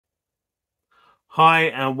Hi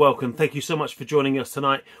and welcome. Thank you so much for joining us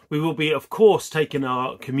tonight. We will be, of course, taking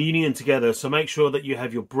our communion together. So make sure that you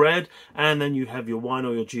have your bread and then you have your wine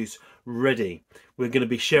or your juice ready. We're going to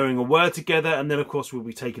be sharing a word together, and then, of course, we'll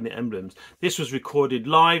be taking the emblems. This was recorded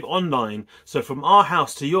live online. So from our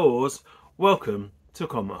house to yours, welcome to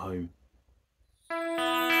Come at Home.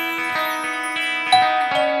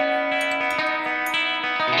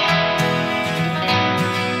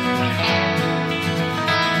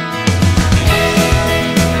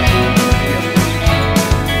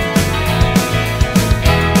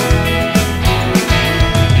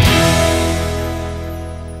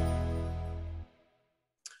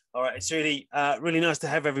 All right, it's really nice to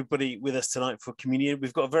have everybody with us tonight for communion.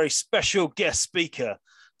 We've got a very special guest speaker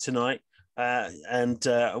tonight, and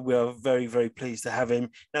we are very, very pleased to have him.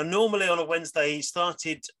 Now, normally on a Wednesday, he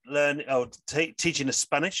started teaching us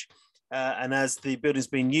Spanish, and as the building's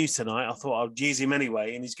been used tonight, I thought I'd use him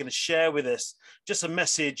anyway, and he's going to share with us just a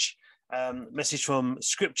message from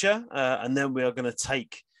Scripture, and then we are going to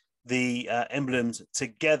take the emblems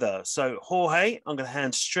together. So, Jorge, I'm going to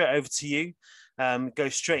hand straight over to you. Go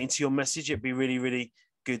straight into your message. It'd be really, really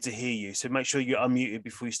good to hear you. So make sure you're unmuted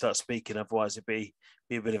before you start speaking. Otherwise, it'd be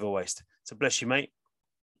a bit of a waste. So bless you, mate.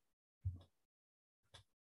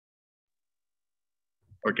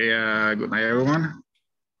 Okay, good night, everyone.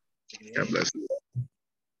 God bless you.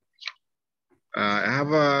 I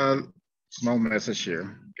have a small message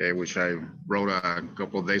here, okay, which I wrote a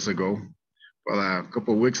couple of days ago. Well, a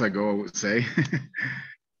couple of weeks ago, I would say.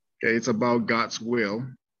 Okay, it's about God's will.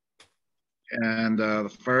 And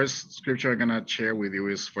the first scripture I'm going to share with you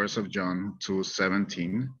is 1 John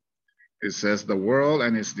 2:17. It says, "The world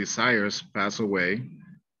and its desires pass away,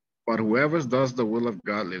 but whoever does the will of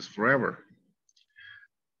God lives forever."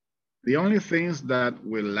 The only things that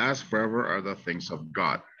will last forever are the things of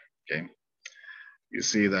God. Okay, you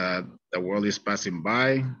see that the world is passing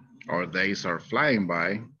by, our days are flying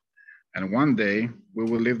by, and one day we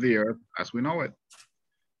will leave the earth as we know it.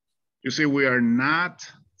 You see, we are not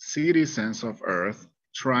citizens of earth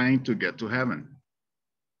trying to get to heaven.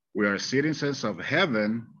 We are citizens of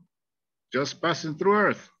heaven just passing through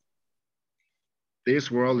earth. This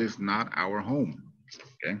world is not our home,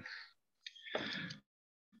 okay?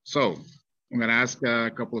 So I'm gonna ask a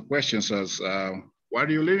couple of questions as, what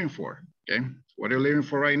are you living for, okay? What are you living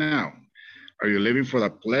for right now? Are you living for the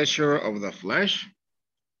pleasure of the flesh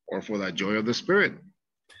or for the joy of the spirit?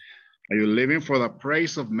 Are you living for the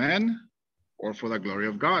praise of men or for the glory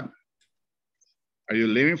of God? Are you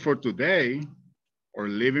living for today or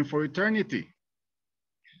living for eternity?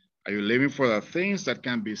 Are you living for the things that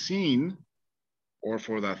can be seen or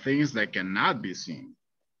for the things that cannot be seen?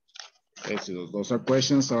 Okay, so those are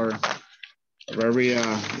questions are very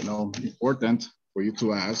important for you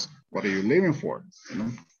to ask. What are you living for? You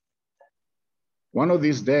know? One of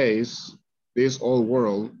these days, this old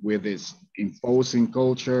world with its imposing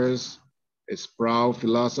cultures, its proud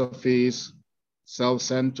philosophies,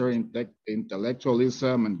 self-centered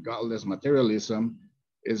intellectualism and godless materialism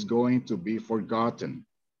is going to be forgotten.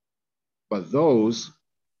 But those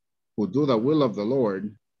who do the will of the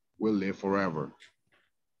Lord will live forever.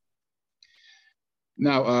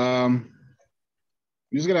 Now, I'm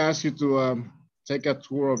just gonna ask you to take a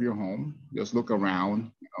tour of your home. Just look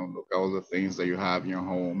around, look at all the things that you have in your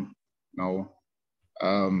home.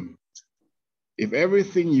 If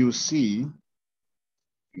everything you see,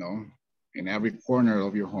 in every corner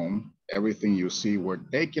of your home, everything you see were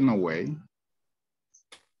taken away,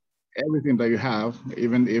 everything that you have,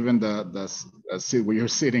 even the seat where you're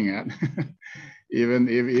sitting at, even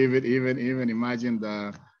imagine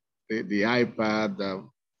the iPad, the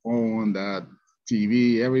phone, the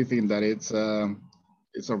TV, everything that it's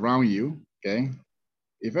around you. Okay,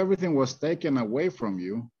 if everything was taken away from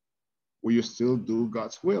you, will you still do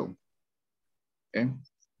God's will? Okay,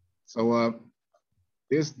 so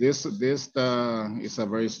this is a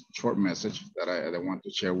very short message that I want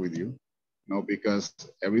to share with you. Because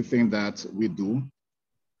everything that we do,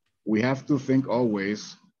 we have to think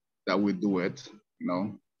always that we do it,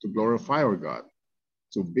 to glorify our God,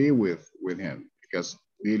 to be with Him, because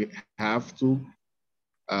we have to,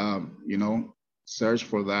 search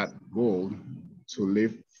for that goal to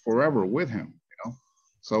live forever with Him.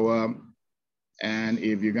 So, and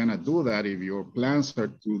if you're gonna do that, if your plans are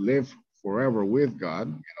to live forever with God,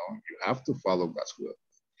 you have to follow God's will.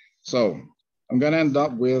 So I'm going to end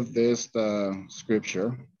up with this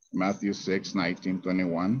scripture, Matthew 6, 19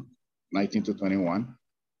 to 21.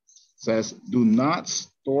 Says, "Do not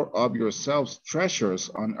store up yourselves treasures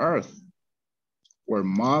on earth, where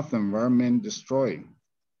moth and vermin destroy,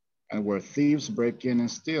 and where thieves break in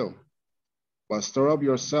and steal. but store up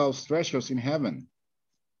yourselves treasures in heaven,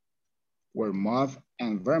 where moth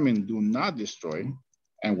and vermin do not destroy,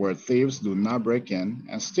 and where thieves do not break in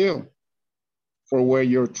and steal. For where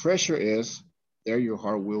your treasure is, there your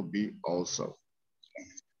heart will be also.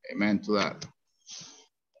 Amen to that.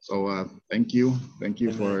 So thank you. Thank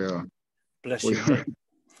you for bless for you. your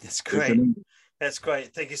That's great. listening. That's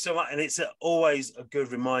great. Thank you so much. And it's always a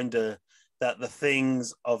good reminder that the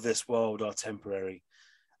things of this world are temporary.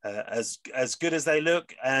 As good as they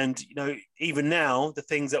look, and even now the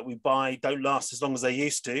things that we buy don't last as long as they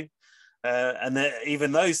used to, and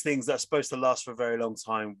even those things that are supposed to last for a very long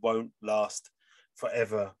time won't last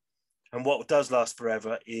forever. And what does last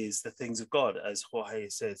forever is the things of God, as Jorge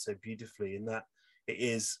said so beautifully, in that it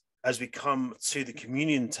is, as we come to the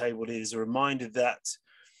communion table, it is a reminder that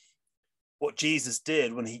what Jesus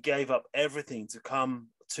did when he gave up everything to come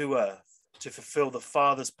to earth to fulfill the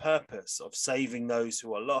Father's purpose of saving those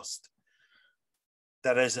who are lost,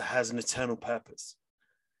 that has an eternal purpose.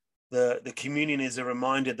 The communion is a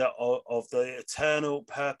reminder that of the eternal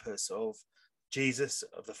purpose of Jesus,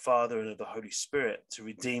 of the Father, and of the Holy Spirit to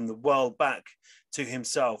redeem the world back to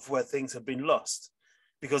himself where things have been lost.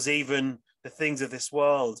 Because even the things of this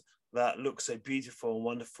world that look so beautiful and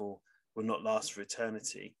wonderful will not last for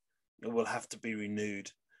eternity. It will have to be renewed,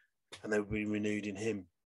 and they will be renewed in him.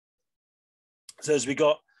 So as we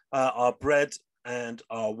got our bread and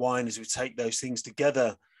our wine, as we take those things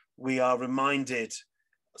together, we are reminded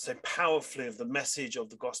so powerfully of the message of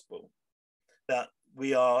the gospel, that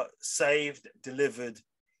we are saved, delivered,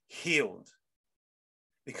 healed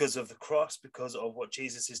because of the cross, because of what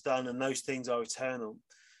Jesus has done, and those things are eternal.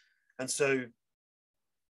 And so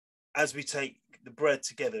as we take the bread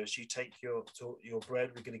together, as you take your bread,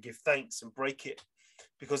 we're going to give thanks and break it,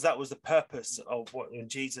 because that was the purpose of when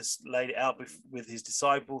Jesus laid it out with his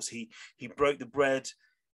disciples. He broke the bread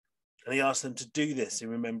and he asked them to do this in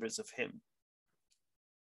remembrance of him.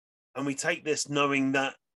 And we take this knowing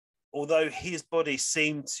that although his body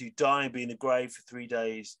seemed to die and be in the grave for 3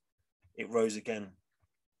 days, it rose again.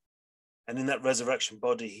 And in that resurrection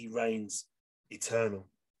body, he reigns eternal.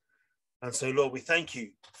 And so, Lord, we thank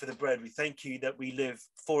you for the bread. We thank you that we live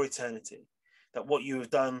for eternity, that what you have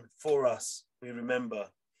done for us, we remember.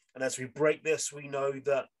 And as we break this, we know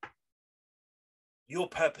that your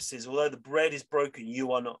purposes, although the bread is broken,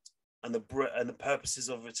 you are not. And the purposes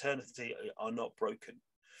of eternity are not broken.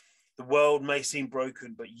 The world may seem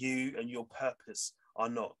broken, but you and your purpose are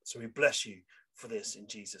not. So we bless you for this in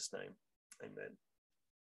Jesus' name. Amen.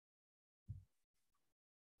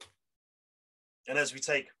 And as we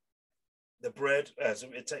take the bread, as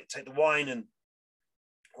we take the wine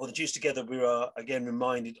or the juice together, we are again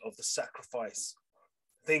reminded of the sacrifice,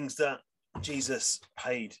 things that Jesus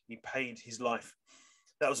paid. He paid his life.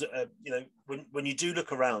 That was, when you do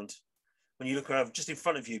look around, just in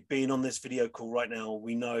front of you, being on this video call right now,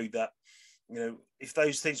 we know that, if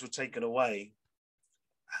those things were taken away,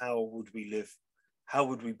 how would we live? How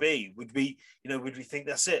would we be? Would we think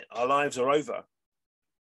that's it? Our lives are over.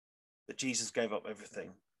 But Jesus gave up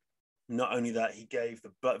everything. Not only that, he gave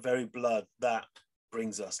the very blood that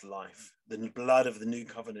brings us life, the blood of the new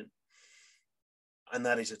covenant. And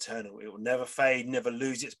that is eternal. It will never fade, never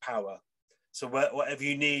lose its power. So whatever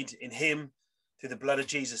you need in him, through the blood of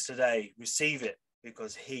Jesus today, receive it,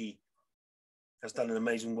 because he has done an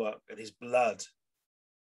amazing work and his blood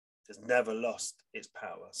has never lost its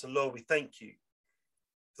power. So Lord, we thank you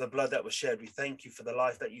for the blood that was shed. We thank you for the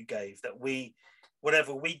life that you gave, that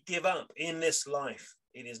whatever we give up in this life,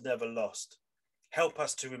 it is never lost. Help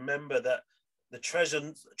us to remember that the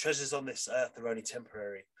treasures on this earth are only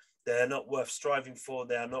temporary. They are not worth striving for.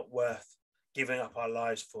 They are not worth giving up our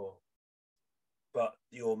lives for. But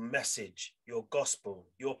your message, your gospel,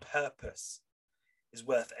 your purpose is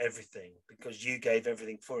worth everything, because you gave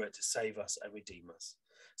everything for it to save us and redeem us.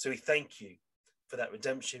 So we thank you for that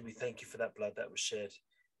redemption. We thank you for that blood that was shed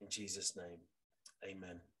in Jesus' name.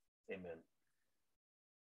 Amen. Amen.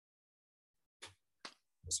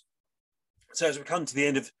 So as we come to the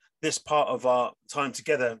end of this part of our time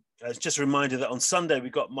together, it's just a reminder that on Sunday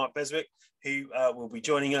we've got Mark Beswick, who will be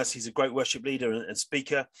joining us. He's a great worship leader and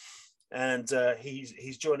speaker, and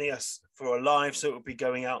he's joining us for a live, so it will be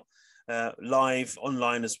going out live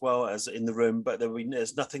online as well as in the room. But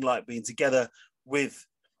there's nothing like being together with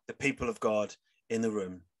the people of God in the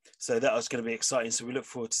room. So that was going to be exciting. So we look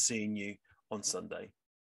forward to seeing you on Sunday.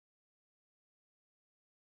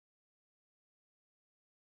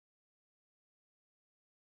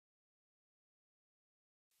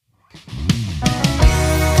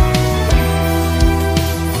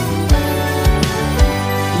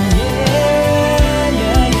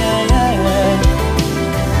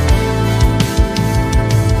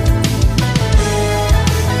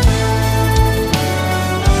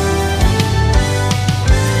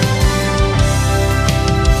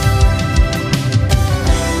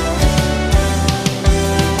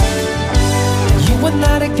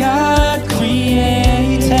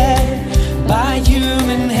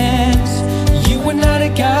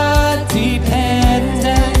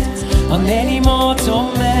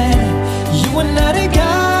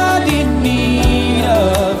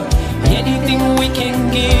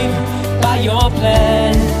 give by your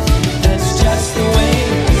plan. That's just the way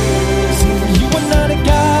it is. You are not a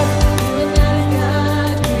God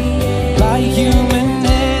by human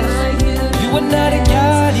hands. You are not a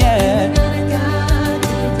God, yeah,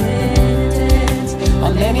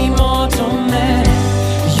 on any mortal man.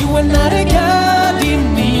 You are not a God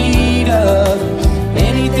in need of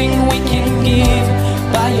anything we can give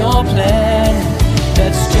by your plan.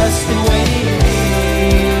 That's just the way it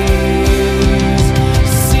is.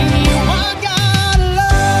 Sing, you are God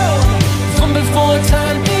alone from before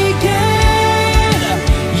time began.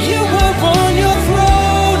 You were on your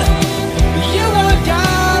throne. You are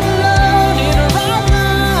God alone in right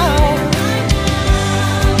now,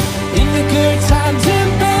 in the good times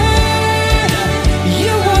and bad.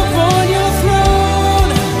 You were on your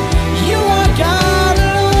throne. You are God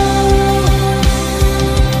alone.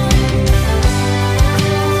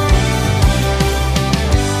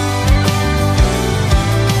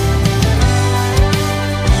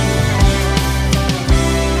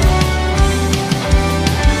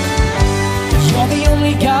 You're the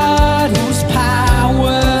only God whose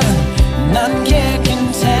power none can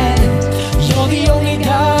contend. You're the only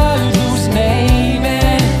God whose name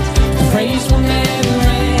and praise will never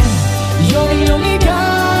end. You're the only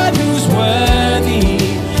God who's worthy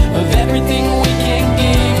of everything we can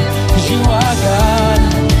give. 'Cause you are God,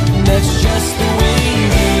 and that's just the way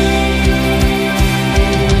it is.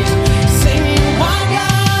 Sing, you are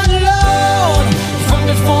God alone from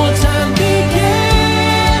before time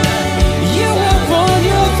began. You are on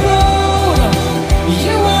your throne.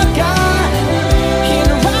 You are God in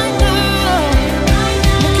right now.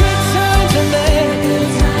 The good times and bad.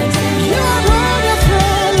 You are on your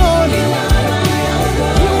throne, Lord.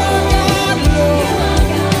 You are God alone.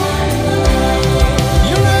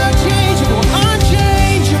 You're unchangeable,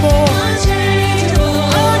 unchangeable,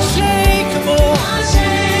 unshakable,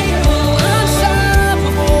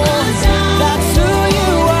 unstoppable. That's who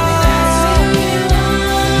you are.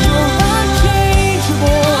 You're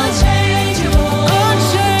unchangeable, unshakable,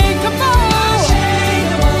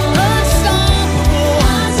 unstoppable.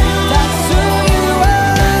 That's who you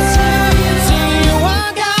are. See, you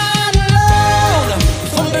are God alone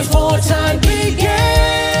from before time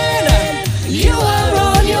began. You are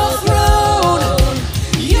on your throne.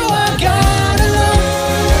 You are God alone.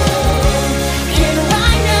 In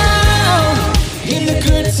right now, in the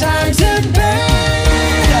good times and bad.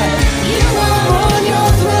 You are on your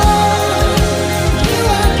throne. You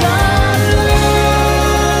are God alone.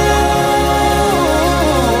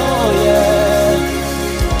 Yeah.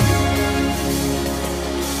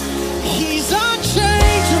 He's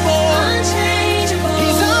unchangeable.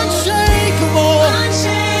 He's unshakable.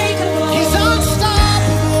 He's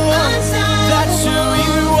unstoppable. That's who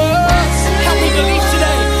you are. Help me believe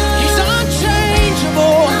today. He's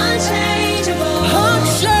unchangeable, unshakable,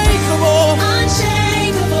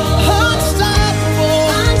 unstoppable.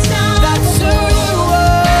 That's who you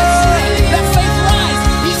are. Let faith rise.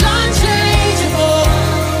 He's unchangeable,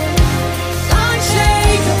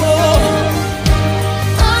 unshakable,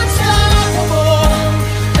 unstoppable.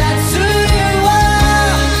 That's who you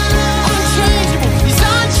are. Unchangeable. He's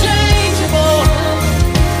unchangeable,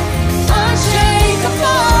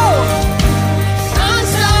 unshakable,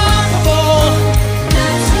 unstoppable.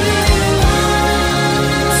 That's who you are.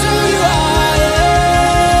 That's who you are.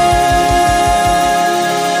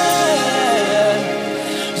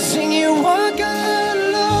 Yeah. Sing, you are God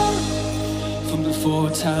alone from before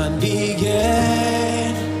time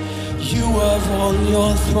began. You are on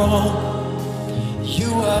your throne.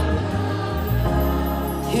 You are,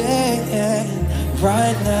 yeah,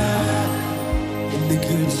 right now in the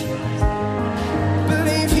good.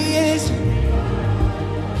 Believe He is.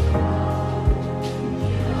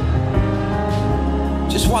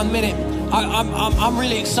 Just 1 minute. I'm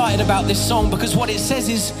really excited about this song because what it says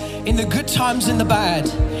is, in the good times and the bad,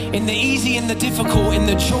 in the easy and the difficult, in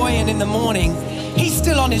the joy and in the morning, He's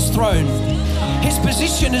still on His throne. His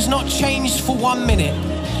position has not changed for 1 minute.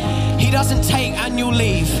 He doesn't take annual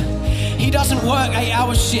leave. He doesn't work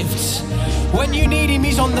 8-hour shifts. When you need Him,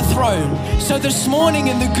 He's on the throne. So this morning,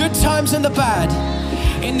 in the good times and the bad,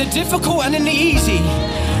 in the difficult and in the easy,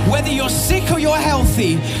 whether you're sick or you're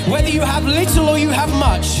healthy, whether you have little or you have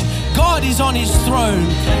much, God is on His throne.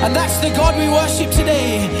 And that's the God we worship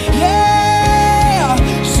today. Yeah!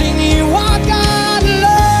 Sing, you are God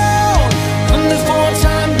alone from before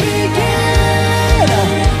time began.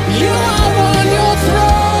 You are on your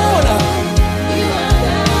throne.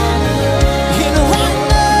 And right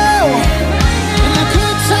now, in the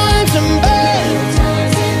good times and bad,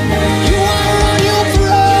 you are on your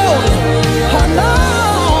throne. I know,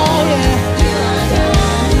 yeah.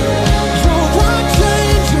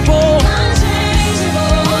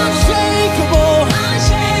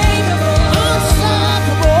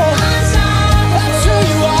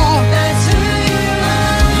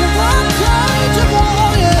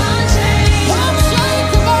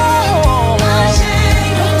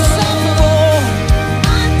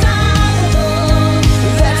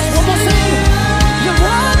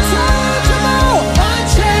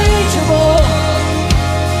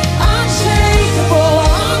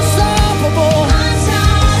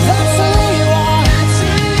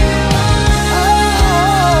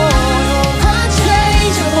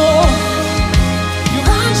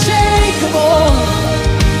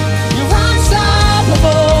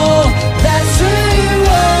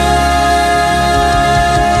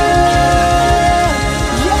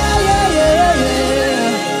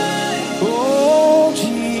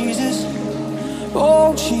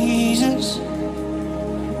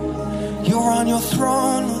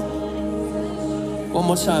 throne. One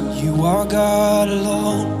more time. You are God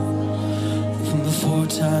alone from before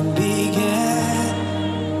time began.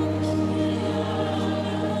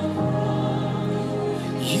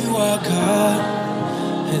 You are God,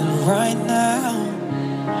 and right now,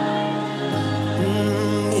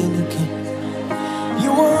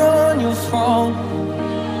 you are on your throne.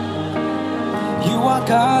 You are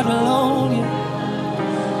God alone.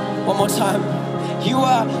 Yeah. One more time. You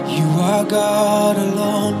are God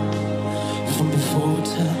alone from before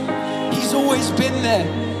time. He's always been there.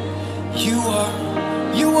 You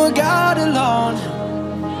are God alone.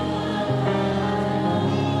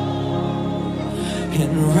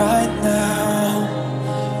 And right now,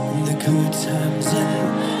 in the good times, and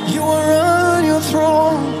you are on your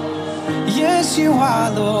throne. Yes, you are,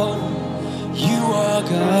 Lord. You are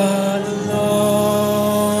God.